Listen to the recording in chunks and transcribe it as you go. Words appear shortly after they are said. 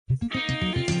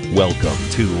Welcome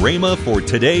to Rhema for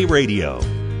Today Radio.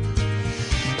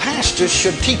 Pastors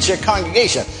should teach their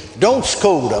congregation. Don't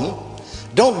scold them.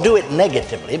 Don't do it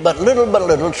negatively, but little by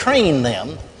little train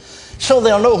them so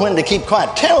they'll know when to keep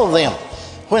quiet. Tell them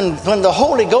when the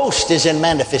Holy Ghost is in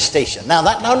manifestation. Now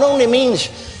that not only means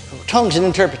tongues and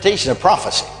interpretation of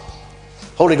prophecy.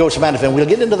 Holy Ghost manifestation. We'll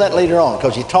get into that later on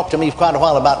because he talked to me quite a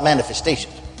while about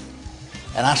manifestations.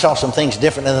 And I saw some things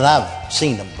different than I've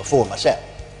seen them before myself.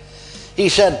 He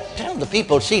said, tell the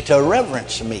people, to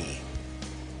reverence me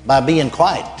by being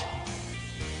quiet.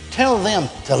 Tell them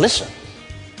to listen.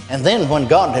 And then when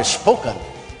God has spoken,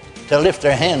 to lift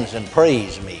their hands and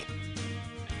praise me.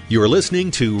 You're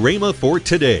listening to Rhema for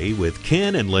Today with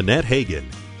Ken and Lynette Hagin.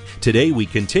 Today we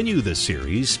continue the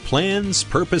series, Plans,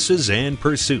 Purposes, and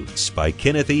Pursuits by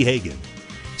Kenneth E. Hagin.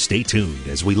 Stay tuned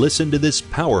as we listen to this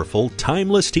powerful,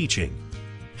 timeless teaching.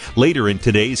 Later in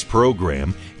today's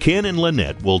program, Ken and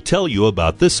Lynette will tell you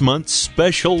about this month's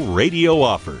special radio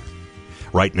offer.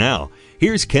 Right now,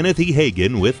 here's Kenneth E.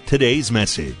 Hagin with today's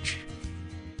message.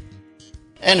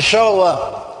 And so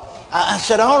I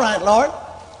said, all right, Lord,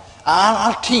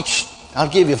 I'll teach. I'll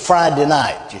give you Friday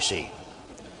night, you see.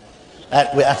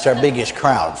 That's our biggest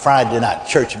crowd, Friday night,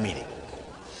 church meeting.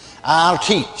 I'll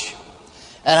teach.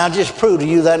 And I'll just prove to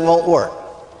you that won't work.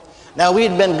 Now,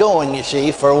 we'd been going, you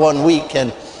see, for 1 week,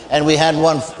 and we had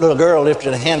one little girl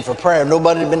lifted a hand for prayer.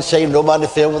 Nobody had been saved, nobody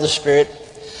filled with the Spirit.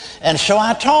 And so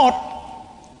I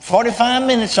taught 45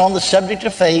 minutes on the subject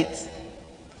of faith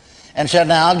and said,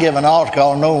 now I'll give an altar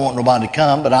call. No one want nobody to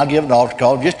come, but I'll give an altar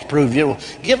call just to prove you.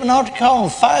 Give an altar call,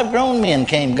 and 5 grown men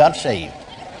came, got saved.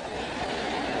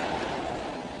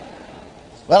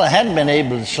 Well, I hadn't been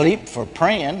able to sleep for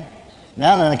praying.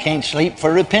 Now I can't sleep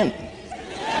for repenting.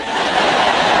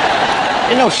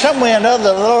 You know, some way or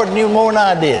another, the Lord knew more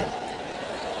than I did.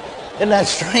 Isn't that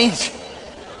strange?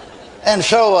 And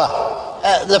so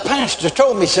the pastor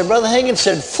told me, said, Brother Hagin,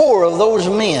 said 4 of those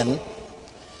men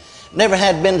never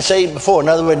had been saved before. In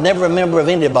other words, never a member of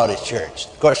anybody's church.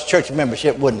 Of course, church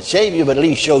membership wouldn't save you, but at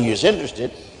least show you is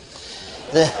interested.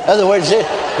 In other words,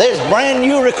 there's brand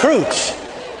new recruits.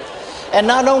 And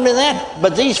not only that,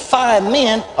 but these 5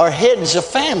 men are heads of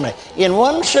family. In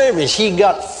one service, he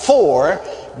got 4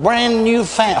 brand new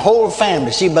whole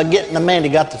families. See, by getting the man, he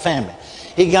got the family.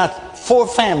 He got 4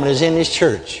 families in his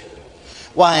church.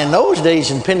 Why, in those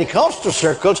days in Pentecostal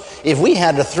circles, if we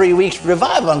had a 3 weeks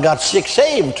revival and got 6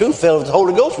 saved and 2 filled with the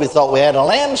Holy Ghost, we thought we had a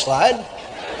landslide.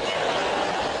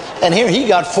 And here he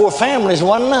got 4 families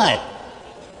one night.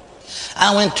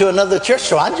 I went to another church,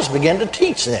 so I just began to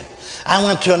teach then. I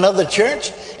went to another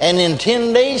church, and in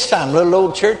 10 days' time, little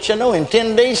old church, you know, in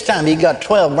 10 days' time, he got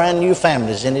 12 brand new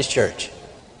families in his church.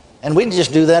 And we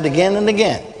just do that again and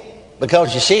again.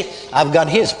 Because, you see, I've got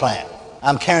his plan.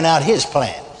 I'm carrying out his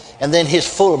plan. And then his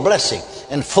full blessing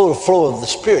and full flow of the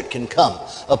Spirit can come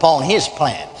upon his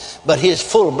plan. But his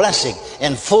full blessing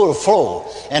and full flow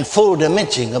and full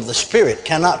dimension of the Spirit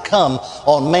cannot come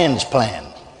on man's plan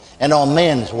and on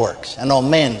man's works and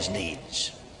on man's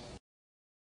needs.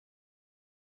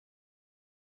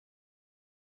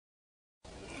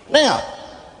 Now,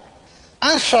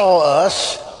 I saw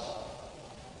us,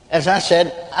 as I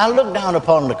said, I looked down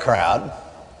upon the crowd,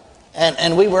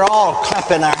 and we were all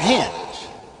clapping our hands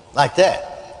like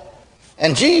that.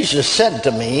 And Jesus said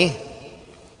to me,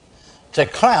 to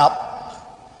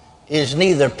clap is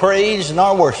neither praise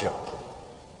nor worship.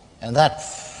 And that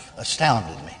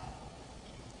astounded me.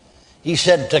 He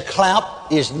said, to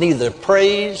clap is neither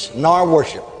praise nor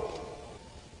worship.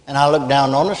 And I looked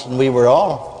down on us, and we were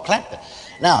all clapping.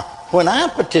 Now, when I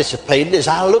participated, as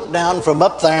I looked down from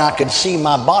up there, I could see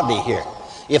my body here.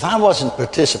 If I wasn't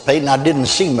participating, I didn't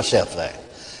see myself there.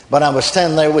 But I was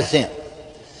standing there with him.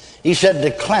 He said,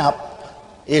 to clap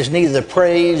is neither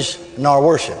praise nor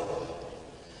worship.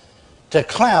 To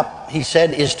clap, he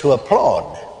said, is to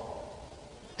applaud.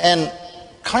 And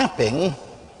clapping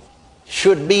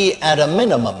should be at a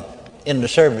minimum in the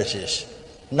services,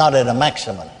 not at a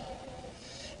maximum.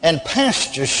 And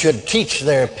pastors should teach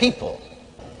their people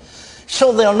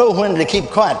so they'll know when to keep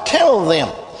quiet. Tell them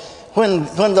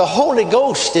when the Holy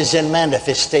Ghost is in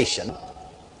manifestation.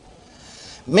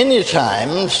 Many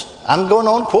times, I'm going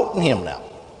on quoting him now.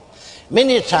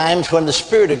 Many times when the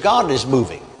Spirit of God is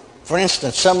moving, for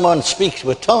instance, someone speaks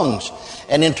with tongues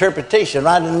and interpretation,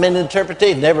 right in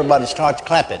mid-interpretation, everybody starts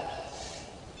clapping.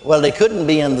 Well, they couldn't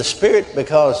be in the Spirit,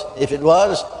 because if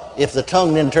the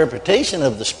tongue interpretation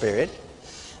of the Spirit,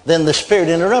 then the Spirit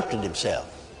interrupted himself.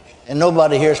 And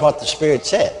nobody hears what the Spirit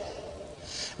said.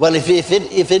 Well, if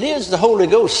it is the Holy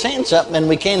Ghost saying something and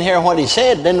we can't hear what he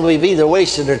said, then we've either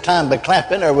wasted our time by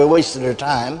clapping or we wasted our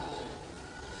time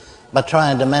by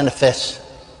trying to manifest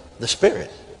the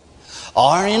Spirit,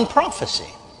 or in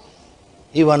prophecy.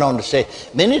 He went on to say,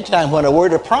 many times when a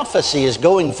word of prophecy is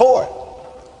going forth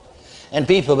and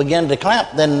people begin to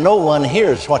clap, then no one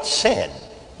hears what's said.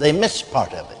 They miss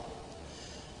part of it.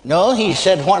 No, he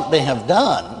said what they have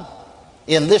done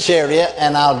in this area,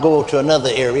 and I'll go to another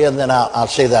area, and then I'll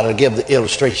say that. I'll give the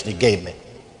illustration he gave me.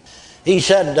 He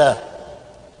said,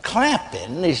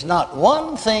 clapping is not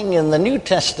one thing in the New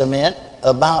Testament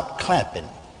about clapping.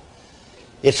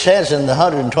 It says in the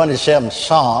 127th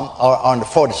Psalm, or on the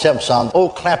 47th Psalm, "Oh,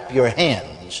 clap your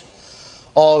hands,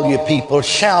 all you people,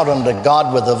 shout unto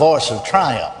God with the voice of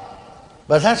triumph."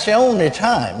 But that's the only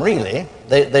time, really.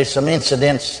 There's some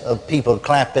incidents of people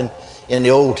clapping in the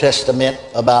Old Testament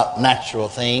about natural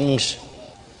things.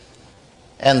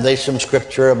 And there's some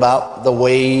scripture about the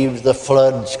waves, the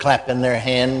floods clapping their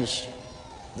hands,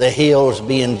 the hills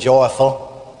being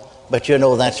joyful. But you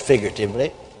know that's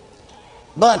figuratively.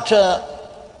 But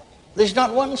there's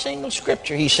not one single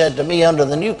scripture, he said to me, under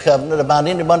the new covenant about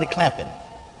anybody clapping.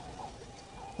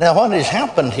 Now what has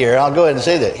happened here, I'll go ahead and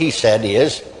say that, he said,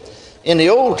 is in the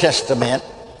Old Testament,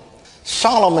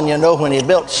 Solomon, you know, when he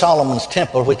built Solomon's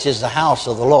temple, which is the house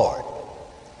of the Lord,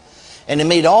 and he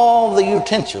made all the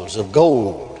utensils of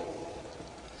gold.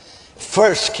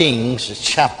 1 Kings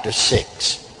chapter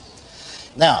 6.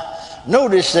 Now,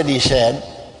 notice that he said,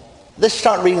 let's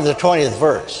start reading the 20th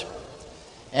verse.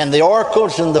 "And the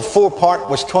oracles in the forepart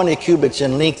was 20 cubits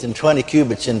in length and 20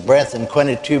 cubits in breadth and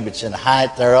 20 cubits in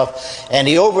height thereof. And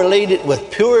he overlaid it with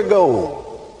pure gold,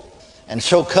 and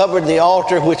so covered the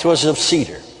altar which was of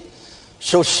cedar.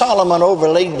 So Solomon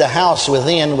overlaid the house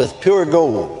within with pure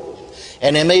gold.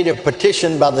 And he made a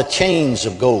partition by the chains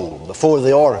of gold before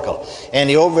the oracle. And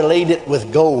he overlaid it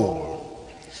with gold.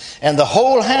 And the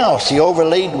whole house he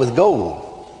overlaid with gold,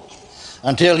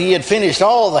 until he had finished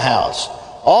all the house.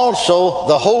 Also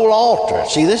the whole altar."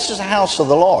 See, this is the house of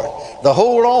the Lord. The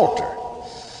whole altar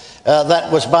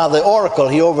that was by the oracle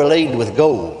he overlaid with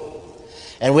gold.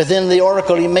 And within the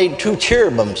oracle he made 2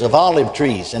 cherubims of olive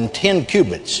trees and 10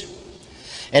 cubits.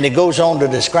 And it goes on to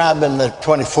describe in the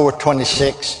 24th,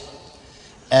 26th,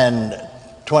 and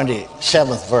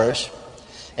 27th verse.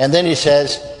 And then he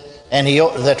says, and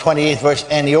the 28th verse,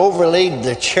 "And he overlaid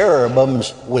the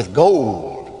cherubims with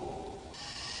gold."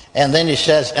 And then he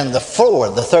says, and the floor,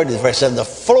 the 30th verse, "And the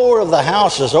floor of the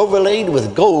house is overlaid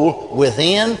with gold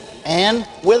within and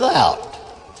without."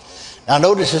 Now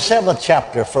notice the 7th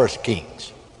chapter of 1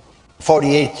 Kings,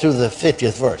 48 through the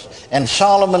 50th verse. "And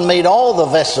Solomon made all the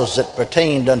vessels that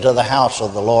pertained unto the house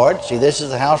of the Lord." See, this is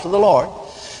the house of the Lord.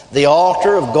 "The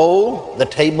altar of gold, the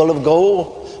table of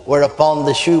gold, whereupon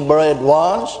the shewbread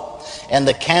was, and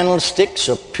the candlesticks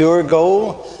of pure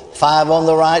gold, 5 on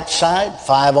the right side,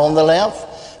 5 on the left,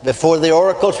 before the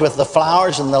oracles with the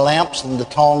flowers and the lamps and the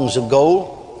tongs of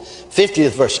gold."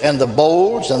 50th verse, "And the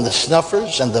bowls and the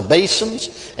snuffers and the basins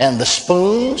and the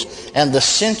spoons and the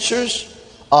censers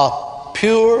of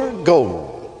pure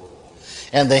gold,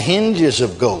 and the hinges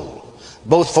of gold,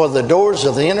 both for the doors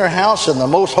of the inner house and the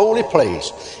most holy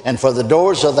place, and for the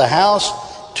doors of the house,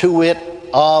 to wit,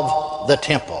 of the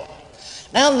temple."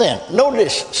 Now then,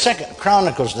 notice 2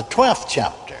 Chronicles, the 12th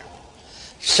chapter.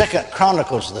 2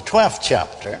 Chronicles, the 12th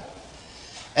chapter.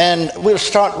 And we'll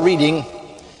start reading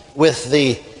with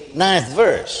the 9th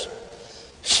verse.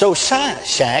 "So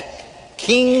Shishak,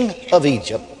 king of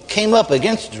Egypt, came up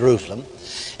against Jerusalem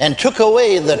and took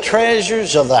away the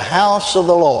treasures of the house of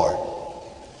the Lord."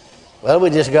 Well,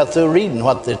 we just got through reading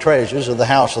what the treasures of the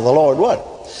house of the Lord were.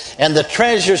 "And the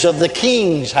treasures of the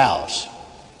king's house."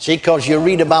 See, because you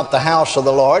read about the house of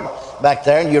the Lord back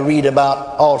there, and you read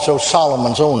about also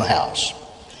Solomon's own house.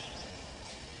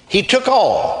 "He took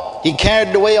all. He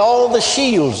carried away all the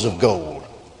shields of gold,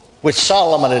 which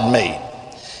Solomon had made.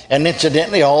 And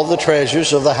incidentally, all the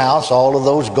treasures of the house, all of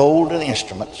those golden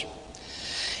instruments.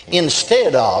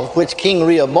 Instead of which King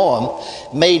Rehoboam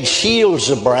made shields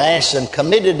of brass and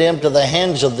committed them to the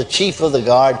hands of the chief of the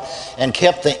guard and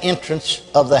kept the entrance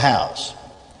of the house."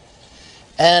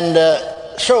 And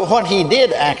so what he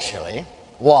did actually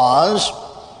was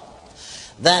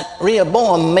that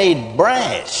Rehoboam made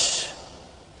brass.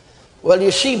 Well,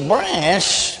 you see,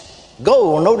 brass,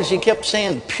 gold, notice he kept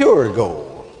saying pure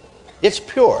gold. It's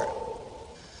pure.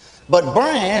 But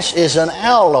brass is an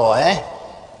alloy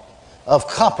of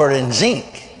copper and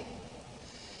zinc.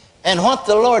 And what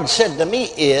the Lord said to me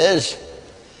is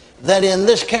that in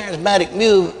this charismatic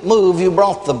move, you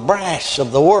brought the brass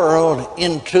of the world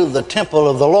into the temple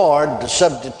of the Lord to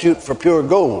substitute for pure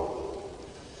gold.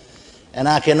 And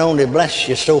I can only bless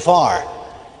you so far,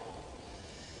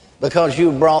 because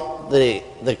you brought the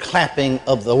clapping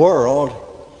of the world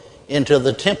into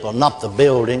the temple, not the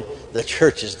building. The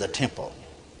church is the temple.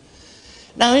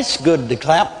 Now, it's good to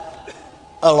clap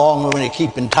along when you're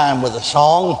keeping time with a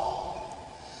song.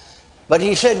 But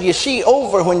he said, you see,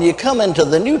 over when you come into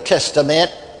the New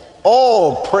Testament,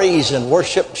 all praise and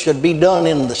worship should be done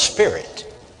in the Spirit.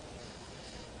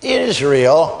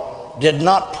 Israel did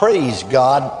not praise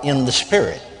God in the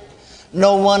Spirit.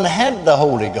 No one had the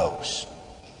Holy Ghost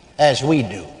as we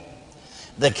do.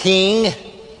 The king,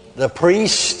 the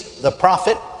priest, the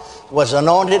prophet was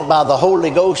anointed by the Holy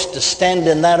Ghost to stand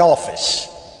in that office.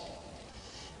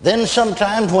 Then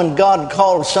sometimes when God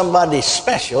called somebody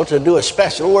special to do a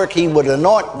special work, he would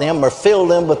anoint them or fill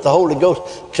them with the Holy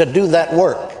Ghost to do that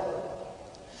work.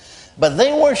 But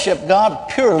they worship God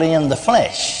purely in the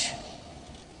flesh.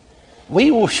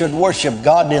 We should worship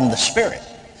God in the Spirit.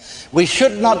 We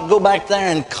should not go back there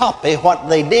and copy what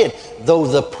they did, though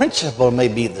the principle may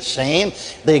be the same,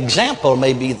 the example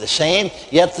may be the same,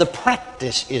 yet the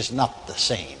practice is not the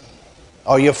same.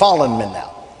 Are you following me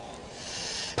now?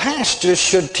 Pastors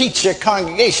should teach their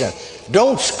congregation.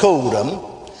 Don't scold them.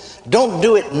 Don't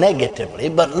do it negatively,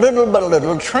 but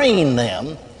little train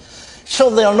them so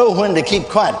they'll know when to keep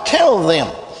quiet. Tell them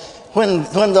when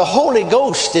the Holy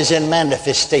Ghost is in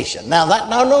manifestation. Now, that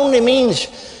not only means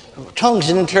tongues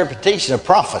and interpretation of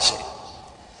prophecy.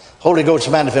 Holy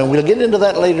Ghost manifestation. We'll get into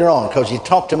that later on because he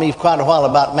talked to me quite a while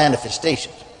about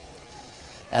manifestations.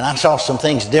 And I saw some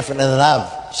things differently than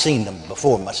I've seen them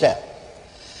before myself.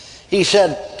 He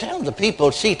said, tell the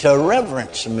people, to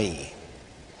reverence me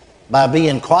by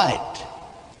being quiet.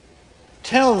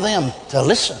 Tell them to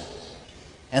listen.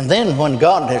 And then when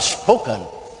God has spoken,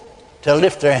 to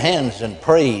lift their hands and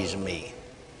praise me.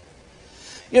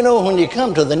 You know, when you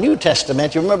come to the New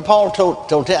Testament, you remember Paul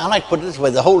told I like to put it this way,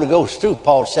 the Holy Ghost too,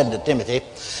 Paul said to Timothy,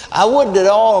 I would that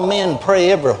all men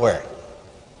pray everywhere,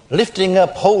 lifting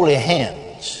up holy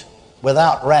hands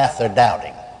without wrath or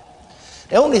doubting.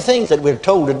 The only thing that we're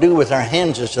told to do with our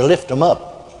hands is to lift them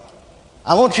up.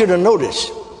 I want you to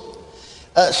notice,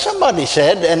 somebody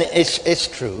said, and it's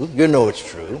true, you know it's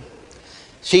true.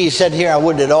 See, he said here, I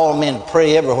would that all men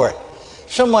pray everywhere.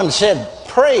 Someone said,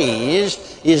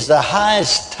 praise is the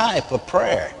highest type of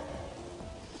prayer.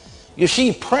 You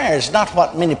see, prayer is not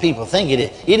what many people think it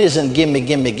is. It isn't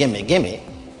gimme.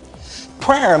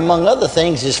 Prayer, among other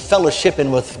things, is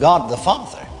fellowshipping with God the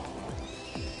Father.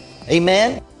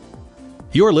 Amen?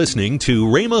 You're listening to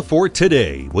Rhema for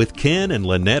Today with Ken and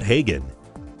Lynette Hagin.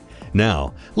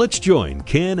 Now, let's join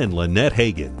Ken and Lynette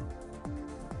Hagin.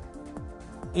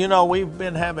 You know, we've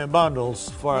been having bundles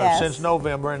since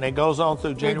November, and it goes on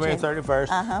through January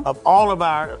 31st, of all of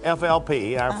our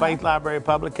FLP, our Faith Library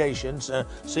publications,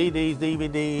 CDs,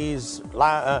 DVDs,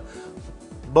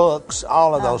 books,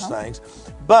 all of those things.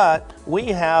 But we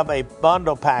have a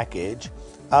bundle package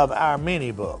of our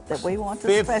mini books. That we want to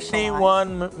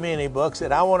 51 mini books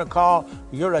that I want to call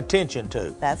your attention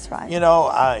to. That's right. You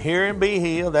know, Hear and Be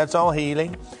Healed, that's on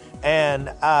healing. And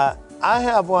I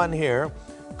have one here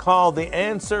called The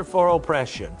Answer for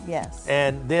Oppression. Yes.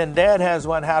 And then Dad has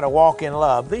one, How to Walk in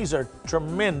Love. These are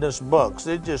tremendous books.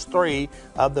 They're just 3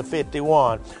 of the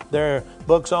 51. They're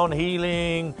books on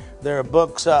healing. They're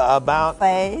books about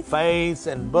faith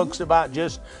and books about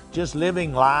just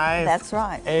living life. That's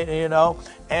right. And, you know,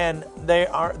 and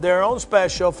they're on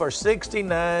special for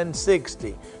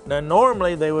 $69.60. Now,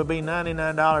 normally they would be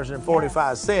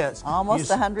 $99.45. Almost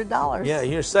 $100. Yeah,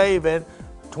 you're saving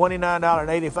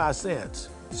 $29.85.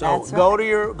 So That's go right.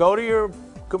 to your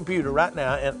computer right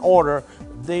now and order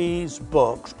these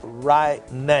books right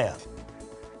now.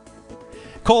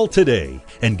 Call today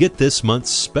and get this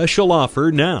month's special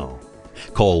offer now.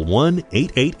 Call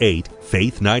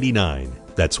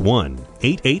 1-888-FAITH-99. That's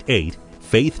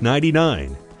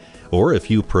 1-888-FAITH-99. Or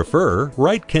if you prefer,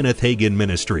 write Kenneth Hagin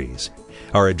Ministries.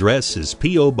 Our address is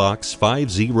P.O. Box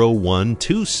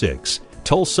 50126,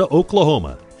 Tulsa,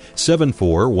 Oklahoma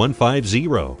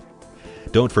 74150.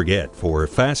 Don't forget, for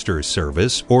faster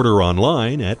service, order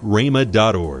online at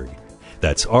rhema.org.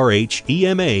 That's rhema.org.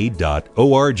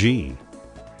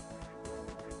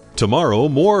 Tomorrow,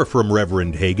 more from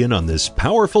Reverend Hagin on this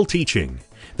powerful teaching.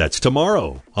 That's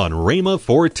tomorrow on Rhema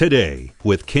for Today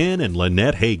with Ken and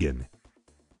Lynette Hagin.